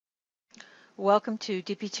Welcome to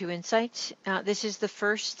DP2 Insights. This is the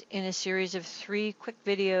first in a series of 3 quick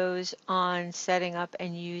videos on setting up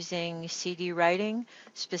and using CD writing,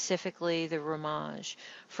 specifically the Rimage.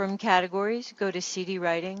 From categories, go to CD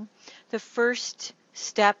writing. The first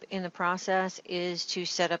step in the process is to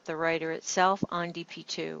set up the writer itself on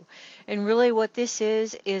DP2. And really what this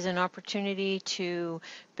is an opportunity to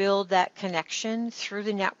build that connection through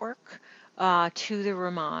the network to the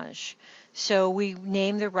Rimage. So we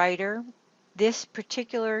name the writer. This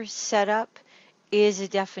particular setup is a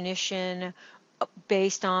definition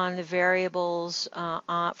based on the variables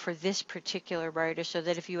for this particular writer, so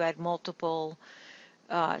that if you had multiple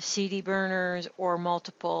CD burners or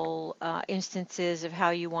multiple instances of how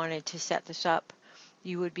you wanted to set this up,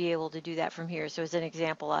 you would be able to do that from here. So as an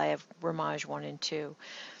example, I have Rimage 1 and 2.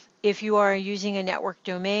 If you are using a network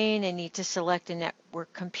domain and need to select a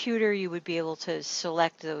network computer, you would be able to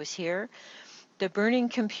select those here. The burning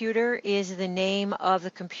computer is the name of the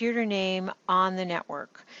computer name on the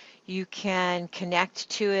network. You can connect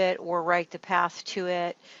to it or write the path to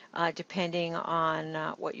it depending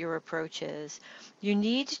on what your approach is. You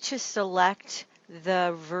need to select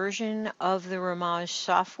the version of the Rimage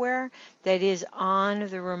software that is on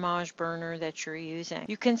the Rimage burner that you're using.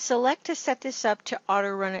 You can select to set this up to auto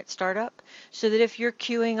run at startup, so that if you're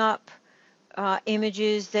queuing up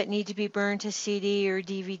images that need to be burned to CD or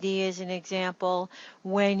DVD as an example,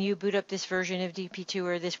 when you boot up this version of DP2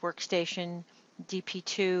 or this workstation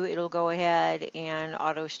DP2, it'll go ahead and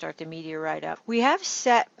auto start the media right up. We have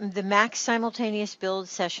set the max simultaneous build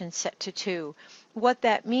session set to 2. What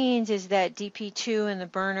that means is that DP2 and the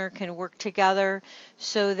burner can work together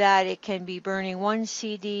so that it can be burning one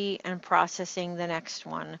CD and processing the next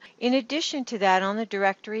one. In addition to that, on the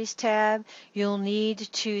Directories tab, you'll need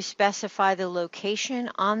to specify the location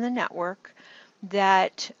on the network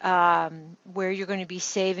that where you're going to be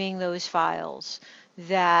saving those files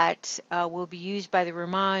that will be used by the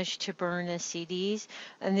Rimage to burn the CDs.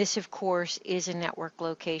 And this, of course, is a network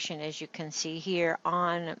location, as you can see here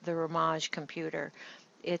on the Rimage computer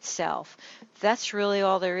itself. That's really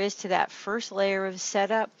all there is to that first layer of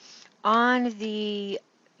setup. On the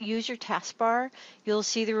user taskbar, you'll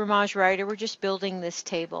see the Rimage writer. We're just building this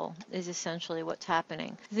table is essentially what's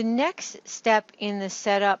happening. The next step in the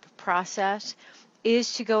setup process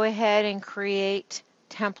is to go ahead and create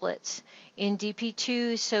templates in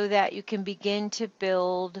DP2 so that you can begin to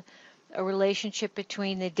build a relationship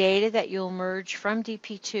between the data that you'll merge from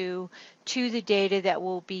DP2 to the data that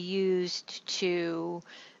will be used to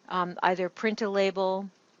either print a label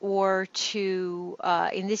or to,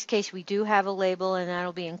 in this case, we do have a label, and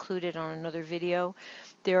that'll be included on another video.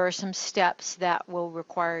 There are some steps that will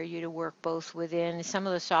require you to work both within some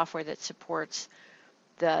of the software that supports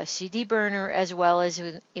the CD burner as well as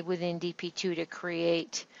within DP2 to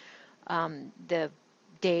create the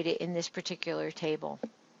data in this particular table.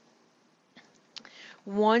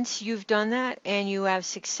 Once you've done that and you have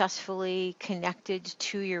successfully connected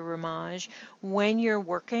to your Rimage, when you're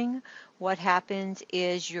working, what happens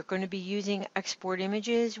is you're going to be using export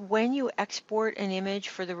images. When you export an image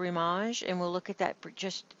for the Rimage, and we'll look at that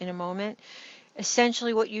just in a moment,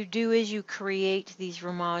 essentially what you do is you create these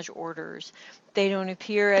Rimage orders. They don't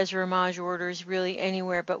appear as Rimage orders really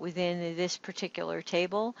anywhere but within this particular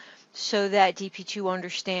table, so that DP2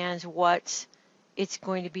 understands what it's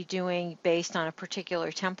going to be doing based on a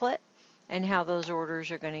particular template and how those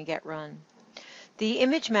orders are going to get run. The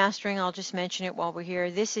image mastering, I'll just mention it while we're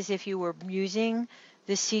here. This is if you were using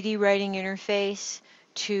the CD writing interface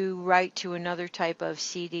to write to another type of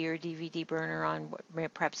CD or DVD burner on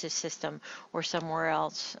perhaps a system or somewhere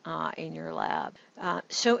else in your lab.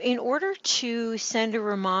 So in order to send a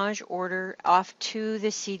Rimage order off to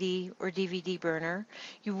the CD or DVD burner,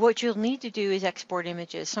 what you'll need to do is export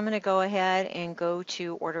images. So I'm going to go ahead and go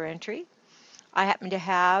to order entry. I happen to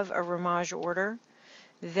have a Rimage order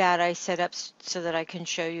that I set up so that I can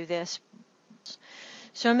show you this.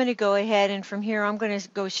 So I'm going to go ahead, and from here I'm going to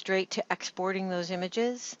go straight to exporting those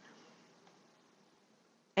images.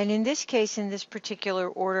 And in this case, in this particular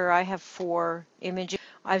order, I have 4 images.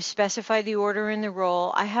 I've specified the order in the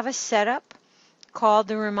role. I have a setup called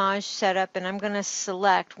the Rimage setup, and I'm going to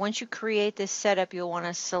select, once you create this setup, you'll want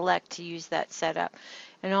to select to use that setup.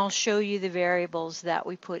 And I'll show you the variables that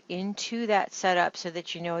we put into that setup so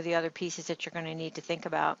that you know the other pieces that you're going to need to think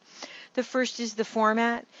about. The first is the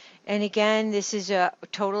format, and again, this is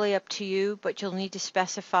totally up to you, but you'll need to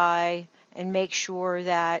specify and make sure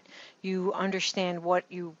that you understand what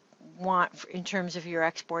you want in terms of your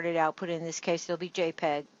exported output. In this case, it'll be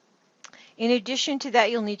JPEG. In addition to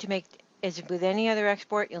that, you'll need to make as with any other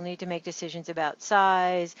export, you'll need to make decisions about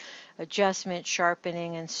size, adjustment,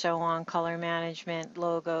 sharpening, and so on, color management,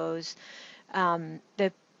 logos.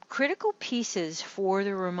 The critical pieces for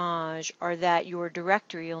the Rimage are that your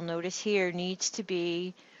directory, you'll notice here, needs to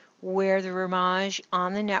be where the Rimage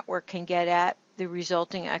on the network can get at the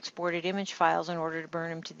resulting exported image files in order to burn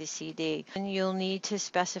them to the CD. And you'll need to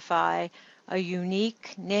specify a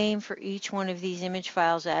unique name for each one of these image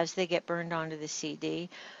files as they get burned onto the CD.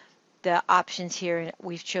 The options here,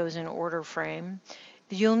 we've chosen order frame.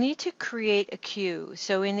 You'll need to create a queue.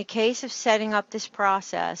 So in the case of setting up this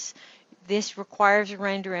process, this requires a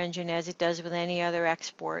render engine as it does with any other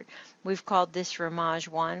export. We've called this Rimage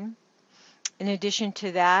 1. In addition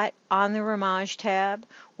to that, on the Rimage tab,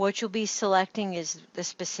 what you'll be selecting is the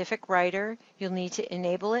specific writer. You'll need to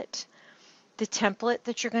enable it. The template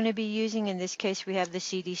that you're going to be using, in this case we have the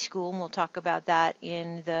CD School, and we'll talk about that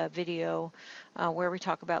in the video where we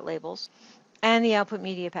talk about labels. And the output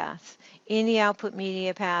media path. In the output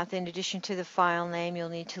media path, in addition to the file name, you'll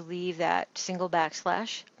need to leave that single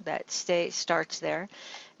backslash that starts there,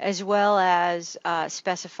 as well as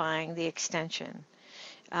specifying the extension.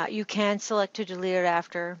 You can select to delete it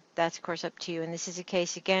after. That's of course up to you. And this is a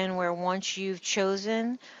case again where once you've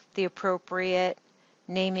chosen the appropriate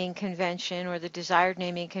naming convention or the desired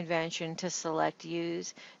naming convention to select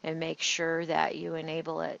use and make sure that you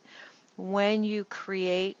enable it. When you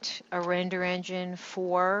create a render engine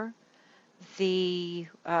for the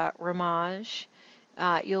Rimage,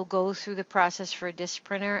 you'll go through the process for a disk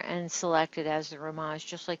printer and select it as the Rimage,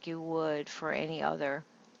 just like you would for any other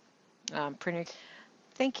printer.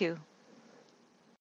 Thank you.